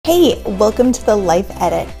Hey, welcome to the Life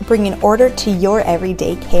Edit, bringing order to your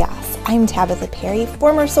everyday chaos. I'm Tabitha Perry,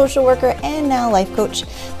 former social worker and now life coach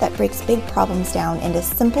that breaks big problems down into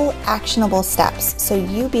simple, actionable steps so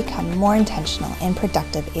you become more intentional and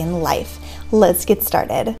productive in life. Let's get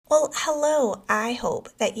started. Well, hello. I hope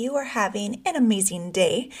that you are having an amazing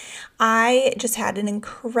day. I just had an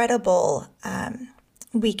incredible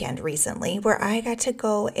weekend recently where I got to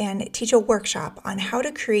go and teach a workshop on how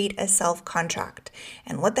to create a self-contract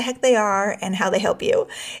and what the heck they are and how they help you.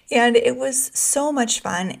 And it was so much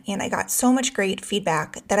fun and I got so much great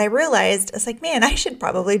feedback that I realized it's like, man, I should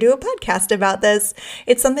probably do a podcast about this.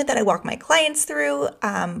 It's something that I walk my clients through,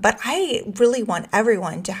 but I really want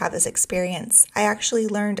everyone to have this experience. I actually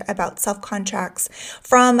learned about self-contracts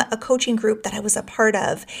from a coaching group that I was a part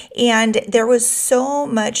of, and there was so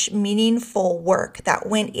much meaningful work that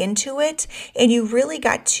went into it, and you really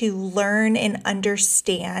got to learn and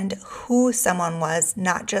understand who someone was,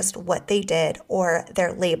 not just what they did or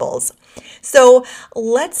their labels. So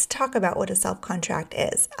let's talk about what a self-contract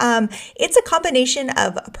is. It's a combination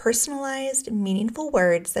of personalized, meaningful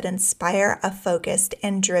words that inspire a focused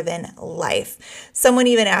and driven life. Someone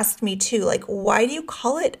even asked me too, like, why do you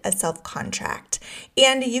call it a self-contract?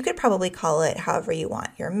 And you could probably call it however you want,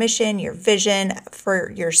 your mission, your vision for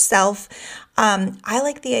yourself. I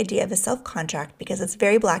like the idea of a self-contract because it's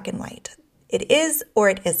very black and white. It is or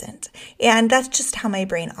it isn't. And that's just how my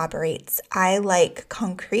brain operates. I like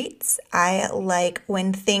concretes. I like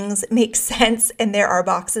when things make sense and there are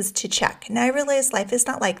boxes to check. Now I realize life is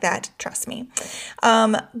not like that, trust me.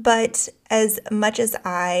 But as much as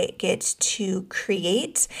I get to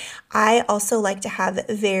create, I also like to have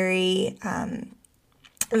very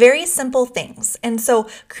simple things. And so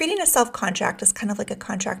creating a self-contract is kind of like a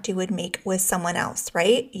contract you would make with someone else,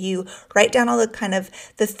 right? You write down all the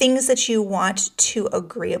things that you want to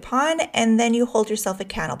agree upon, and then you hold yourself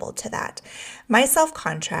accountable to that. My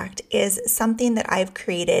self-contract is something that I've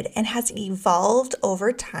created and has evolved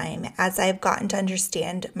over time as I've gotten to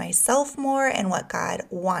understand myself more and what God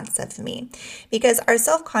wants of me. Because our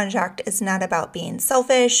self-contract is not about being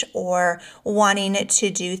selfish or wanting to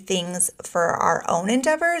do things for our own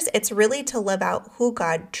endeavors. It's really to live out who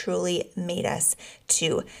God truly made us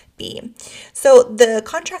to be. So the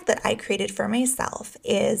contract that I created for myself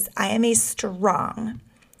is I am a strong,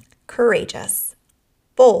 courageous,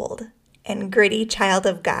 bold, and gritty child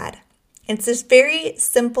of God. It's this very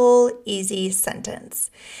simple, easy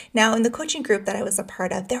sentence. Now, in the coaching group that I was a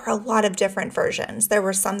part of, there were a lot of different versions. There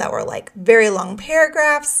were some that were like very long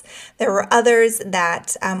paragraphs. There were others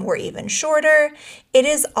that were even shorter. It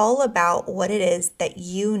is all about what it is that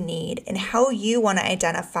you need and how you want to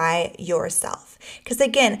identify yourself. Because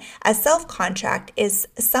again, a self-contract is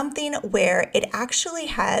something where it actually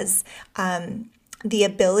has the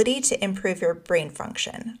ability to improve your brain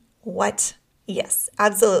function. What? Yes,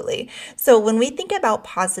 absolutely. So when we think about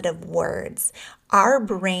positive words, our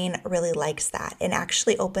brain really likes that and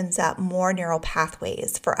actually opens up more neural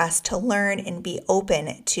pathways for us to learn and be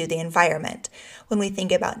open to the environment. When we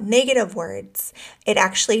think about negative words, it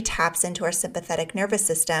actually taps into our sympathetic nervous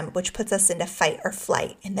system, which puts us into fight or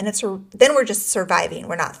flight. And then we're just surviving,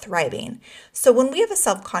 we're not thriving. So when we have a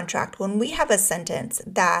self-contract, when we have a sentence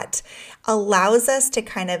that allows us to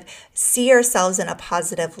kind of see ourselves in a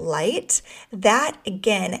positive light, that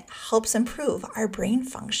again helps improve our brain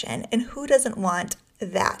function. And who doesn't want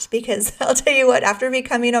that? Because I'll tell you what, after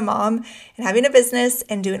becoming a mom and having a business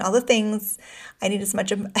and doing all the things, I need as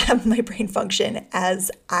much of my brain function as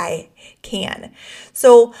I can.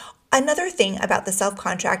 So another thing about the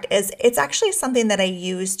self-contract is it's actually something that I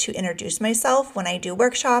use to introduce myself when I do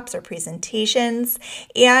workshops or presentations,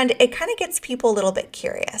 and it kind of gets people a little bit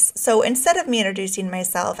curious. So instead of me introducing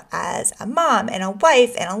myself as a mom and a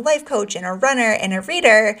wife and a life coach and a runner and a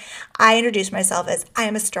reader, I introduce myself as I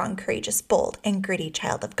am a strong, courageous, bold, and gritty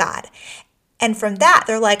child of God. And from that,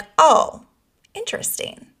 they're like, oh,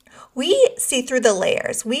 interesting. We see through the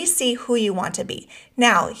layers. We see who you want to be.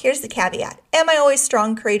 Now, here's the caveat. Am I always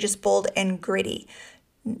strong, courageous, bold, and gritty?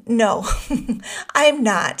 No, I'm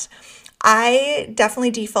not. I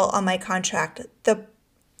definitely default on my contract.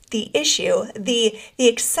 The issue, the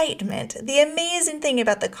excitement, the amazing thing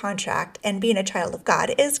about the contract and being a child of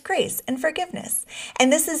God is grace and forgiveness.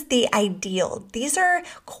 And this is the ideal. These are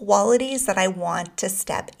qualities that I want to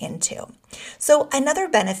step into. So another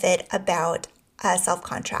benefit about a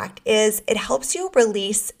self-contract is it helps you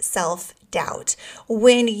release self-doubt.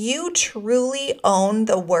 When you truly own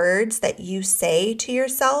the words that you say to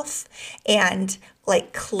yourself and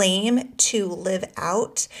claim to live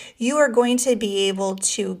out, you are going to be able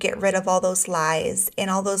to get rid of all those lies and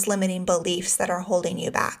all those limiting beliefs that are holding you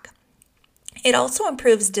back. It also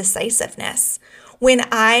improves decisiveness. When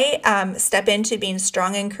I step into being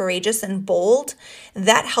strong and courageous and bold,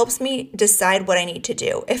 that helps me decide what I need to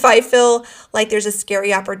do. If I feel like there's a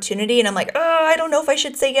scary opportunity and I'm like, oh, I don't know if I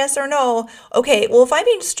should say yes or no. Okay, well, if I'm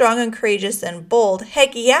being strong and courageous and bold,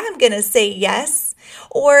 heck yeah, I'm going to say yes.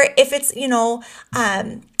 Or if it's,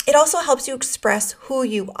 it also helps you express who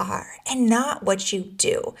you are and not what you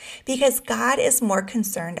do, because God is more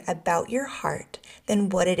concerned about your heart than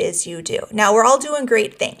what it is you do. Now, we're all doing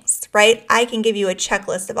great things, right? I can give you a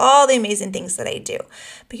checklist of all the amazing things that I do.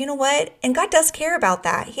 But you know what? And God does care about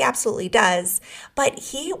that. He absolutely does. But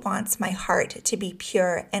He wants my heart to be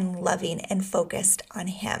pure and loving and focused on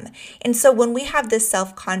Him. And so when we have this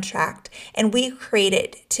self-contract and we create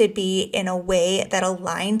it to be in a way that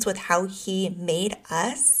aligns with how He made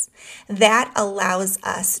us, that allows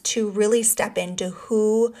us to really step into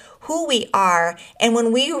who we are. And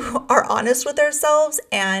when we are honest with ourselves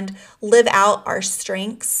and live out our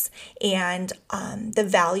strengths and the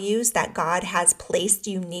values that God has placed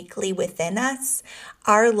uniquely within us,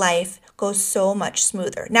 our life goes so much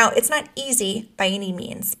smoother. Now, it's not easy by any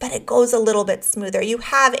means, but it goes a little bit smoother. You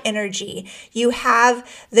have energy, you have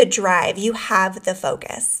the drive, you have the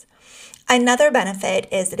focus. Another benefit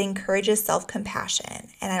is it encourages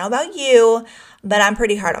self-compassion. And I don't know about you, but I'm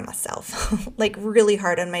pretty hard on myself, like really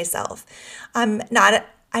hard on myself. I'm not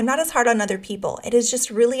as hard on other people. It is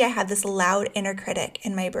just really, I have this loud inner critic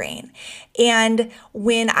in my brain. And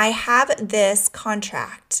when I have this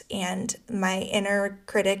contract and my inner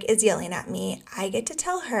critic is yelling at me, I get to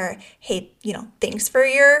tell her, hey, thanks for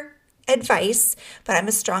your advice, but I'm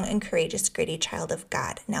a strong and courageous, gritty child of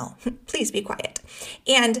God. Now, please be quiet.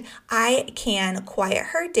 And I can quiet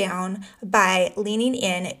her down by leaning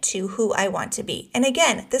in to who I want to be. And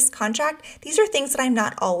again, this contract, these are things that I'm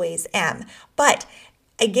not always am. But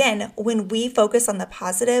again, when we focus on the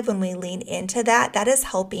positive, when we lean into that, that is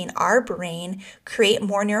helping our brain create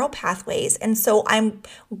more neural pathways. And so I'm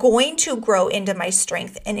going to grow into my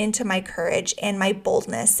strength and into my courage and my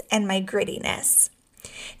boldness and my grittiness.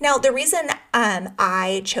 Now, the reason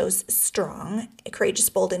I chose strong, courageous,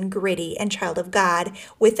 bold, and gritty, and child of God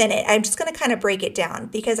within it, I'm just going to kind of break it down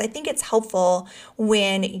because I think it's helpful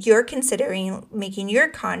when you're considering making your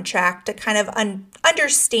contract to kind of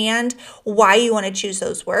understand why you want to choose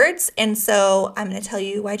those words. And so I'm going to tell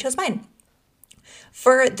you why I chose mine.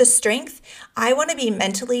 For the strength, I want to be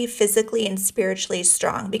mentally, physically, and spiritually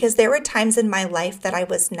strong because there were times in my life that I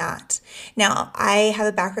was not. Now, I have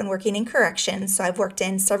a background working in corrections, so I've worked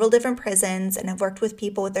in several different prisons and I've worked with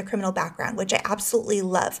people with a criminal background, which I absolutely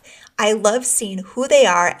love. I love seeing who they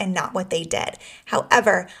are and not what they did.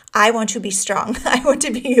 However, I want to be strong. I want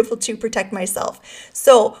to be able to protect myself.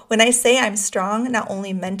 So when I say I'm strong, not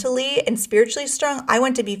only mentally and spiritually strong, I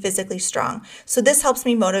want to be physically strong. So this helps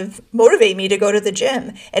me motivate me to go to the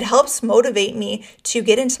gym. It helps motivate me to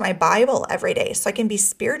get into my Bible every day so I can be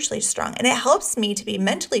spiritually strong. And it helps me to be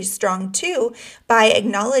mentally strong too by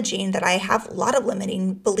acknowledging that I have a lot of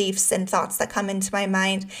limiting beliefs and thoughts that come into my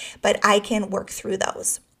mind, but I can work through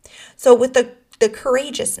those. So with the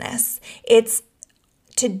courageousness, it's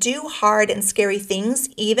to do hard and scary things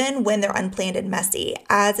even when they're unplanned and messy.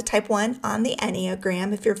 As a type 1 on the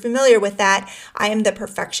Enneagram, if you're familiar with that, I am the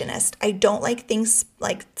perfectionist. I don't like things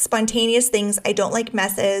like spontaneous things. I don't like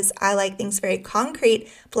messes. I like things very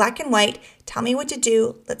concrete, black and white. Tell me what to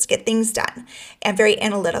do. Let's get things done. And very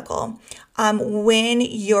analytical. When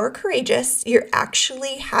you're courageous, you're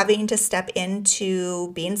actually having to step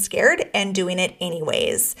into being scared and doing it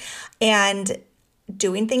anyways. And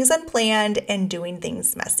doing things unplanned and doing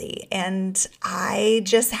things messy. And I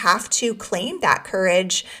just have to claim that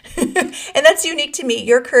courage. And that's unique to me.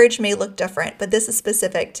 Your courage may look different, but this is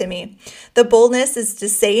specific to me. The boldness is to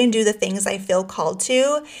say and do the things I feel called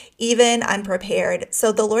to, even unprepared.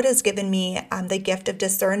 So the Lord has given me the gift of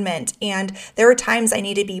discernment. And there are times I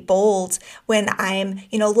need to be bold when I'm,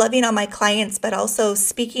 loving on my clients, but also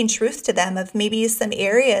speaking truth to them of maybe some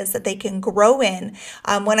areas that they can grow in.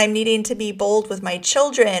 When I'm needing to be bold with my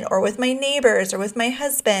children or with my neighbors or with my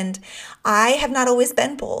husband, I have not always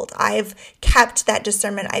been bold. I've kept that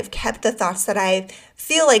discernment. I've kept the thoughts that I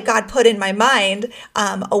feel like God put in my mind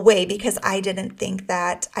away because I didn't think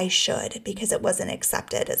that I should, because it wasn't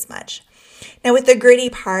accepted as much. Now with the gritty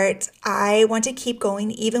part, I want to keep going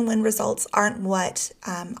even when results aren't what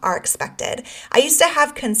are expected. I used to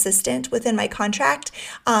have consistent within my contract,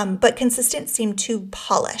 but consistent seemed too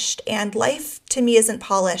polished, and life to me isn't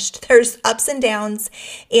polished. There's ups and downs. sounds.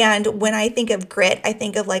 And when I think of grit, I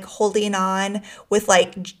think of like holding on with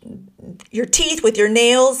like your teeth, with your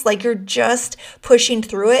nails, like you're just pushing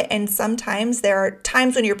through it. And sometimes there are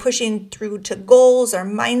times when you're pushing through to goals or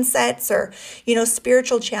mindsets or,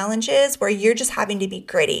 spiritual challenges where you're just having to be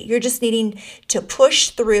gritty. You're just needing to push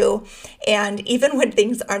through, and even when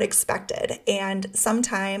things aren't expected. And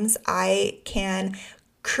sometimes I can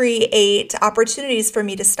create opportunities for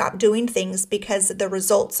me to stop doing things because the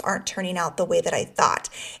results aren't turning out the way that I thought.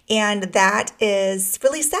 And that is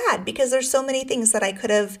really sad because there's so many things that I could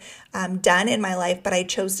have done in my life, but I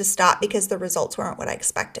chose to stop because the results weren't what I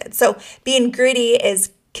expected. So being gritty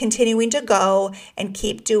is continuing to go and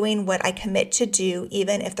keep doing what I commit to do,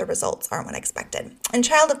 even if the results aren't what I expected. And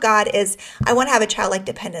child of God is, I want to have a childlike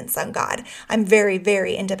dependence on God. I'm very,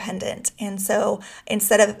 very independent. And so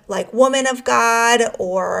instead of like woman of God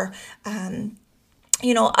or,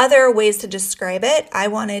 other ways to describe it, I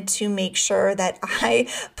wanted to make sure that I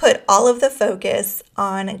put all of the focus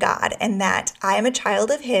on God and that I am a child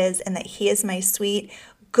of His and that He is my sweet,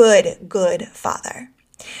 good Father.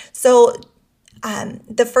 So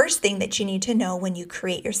the first thing that you need to know when you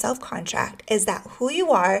create your self-contract is that who you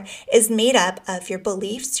are is made up of your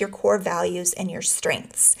beliefs, your core values, and your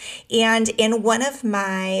strengths. And in one of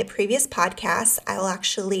my previous podcasts, I'll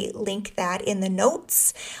actually link that in the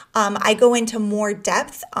notes. I go into more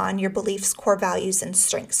depth on your beliefs, core values, and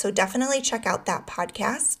strengths. So definitely check out that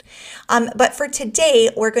podcast. But for today,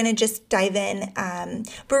 we're going to just dive in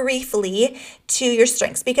briefly to your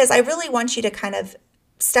strengths because I really want you to kind of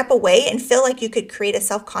step away and feel like you could create a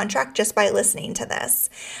self-contract just by listening to this.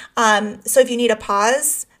 So if you need to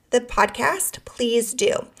pause the podcast, please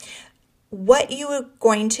do. What you are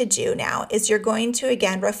going to do now is you're going to,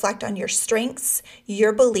 again, reflect on your strengths,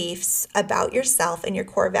 your beliefs about yourself, and your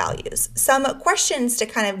core values. Some questions to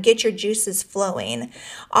kind of get your juices flowing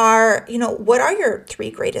are, what are your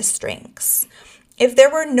 3 greatest strengths? If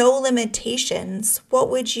there were no limitations,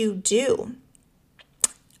 what would you do?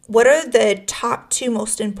 What are the top 2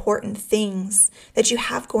 most important things that you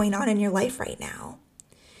have going on in your life right now?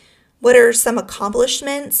 What are some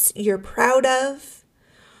accomplishments you're proud of?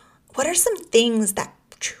 What are some things that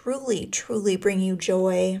truly bring you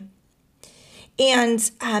joy?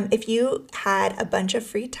 And if you had a bunch of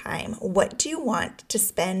free time, what do you want to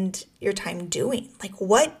spend your time doing? Like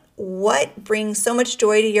what brings so much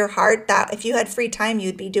joy to your heart that if you had free time,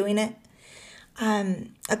 you'd be doing it?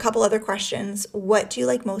 A couple other questions. What do you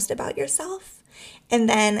like most about yourself? And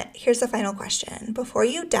then here's the final question. Before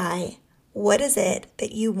you die, what is it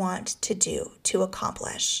that you want to do, to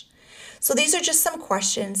accomplish? So these are just some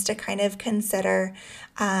questions to kind of consider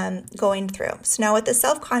going through. So now with the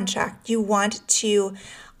self-contract, you want to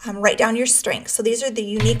write down your strengths. So these are the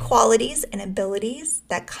unique qualities and abilities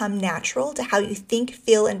that come natural to how you think,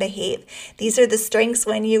 feel, and behave. These are the strengths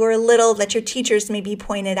when you were little that your teachers maybe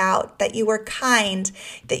pointed out, that you were kind,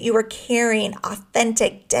 that you were caring,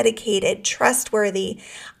 authentic, dedicated, trustworthy.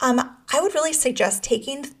 I would really suggest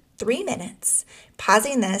taking 3 minutes,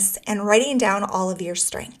 pausing this, and writing down all of your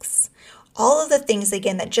strengths. All of the things,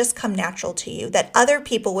 again, that just come natural to you that other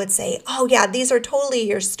people would say, oh yeah, these are totally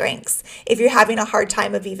your strengths. If you're having a hard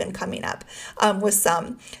time of even coming up with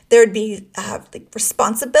some, there'd be like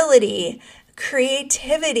responsibility,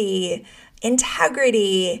 creativity,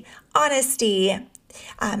 integrity, honesty.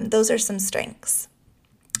 Those are some strengths.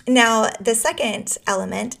 Now, the second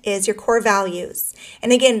element is your core values.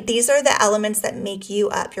 And again, these are the elements that make you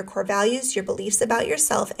up: your core values, your beliefs about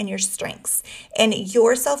yourself, and your strengths. And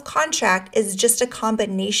your self-contract is just a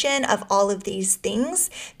combination of all of these things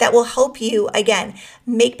that will help you, again,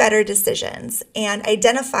 make better decisions and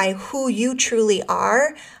identify who you truly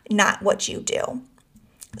are, not what you do.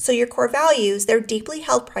 So your core values, they're deeply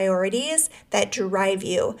held priorities that drive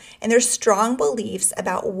you, and they're strong beliefs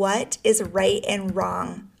about what is right and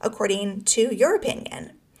wrong according to your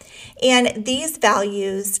opinion. And these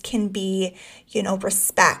values can be,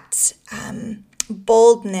 respect,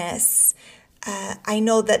 boldness. I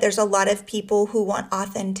know that there's a lot of people who want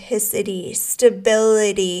authenticity,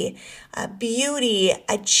 stability, beauty,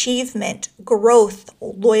 achievement, growth,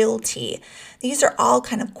 loyalty. These are all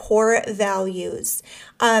kind of core values.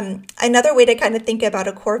 Another way to kind of think about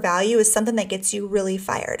a core value is something that gets you really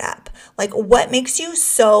fired up. Like what makes you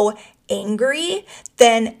so angry?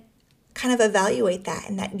 Then kind of evaluate that.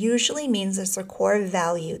 And that usually means there's a core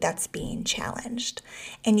value that's being challenged.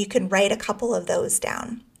 And you can write a couple of those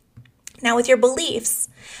down. Now with your beliefs,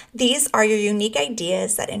 these are your unique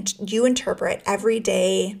ideas that you interpret every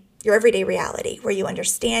day, your everyday reality, where you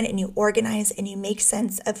understand and you organize and you make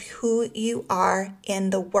sense of who you are in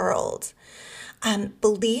the world.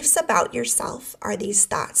 Beliefs about yourself are these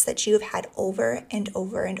thoughts that you've had over and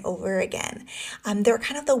over and over again. They're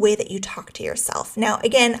kind of the way that you talk to yourself. Now,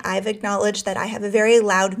 again, I've acknowledged that I have a very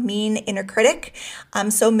loud, mean inner critic.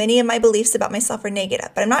 So many of my beliefs about myself are negative,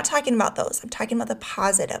 but I'm not talking about those. I'm talking about the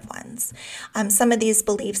positive ones. Some of these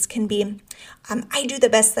beliefs can be, I do the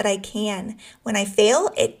best that I can. When I fail,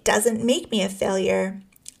 it doesn't make me a failure.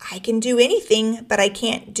 I can do anything, but I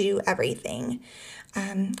can't do everything.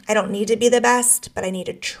 I don't need to be the best, but I need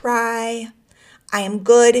to try. I am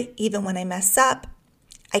good even when I mess up.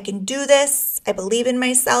 I can do this. I believe in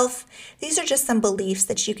myself. These are just some beliefs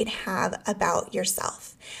that you can have about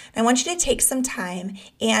yourself. And I want you to take some time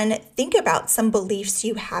and think about some beliefs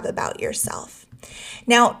you have about yourself.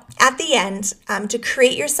 Now, at the end, to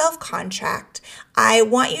create your self-contract, I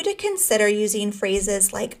want you to consider using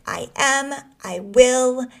phrases like I am, I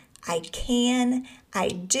will, I can, I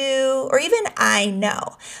do, or even I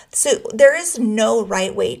know. So there is no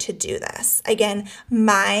right way to do this. Again,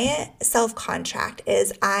 my self-contract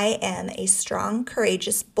is I am a strong,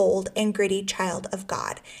 courageous, bold, and gritty child of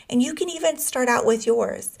God. And you can even start out with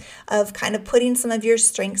yours of kind of putting some of your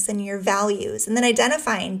strengths and your values and then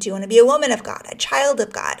identifying, do you want to be a woman of God, a child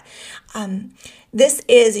of God? This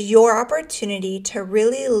is your opportunity to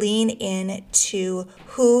really lean in to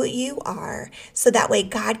who you are so that way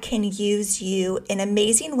God can use you in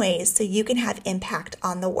amazing ways so you can have impact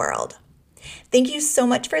on the world. Thank you so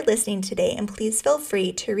much for listening today, and please feel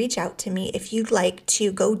free to reach out to me if you'd like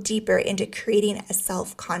to go deeper into creating a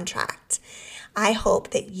self-contract. I hope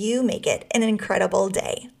that you make it an incredible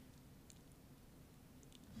day.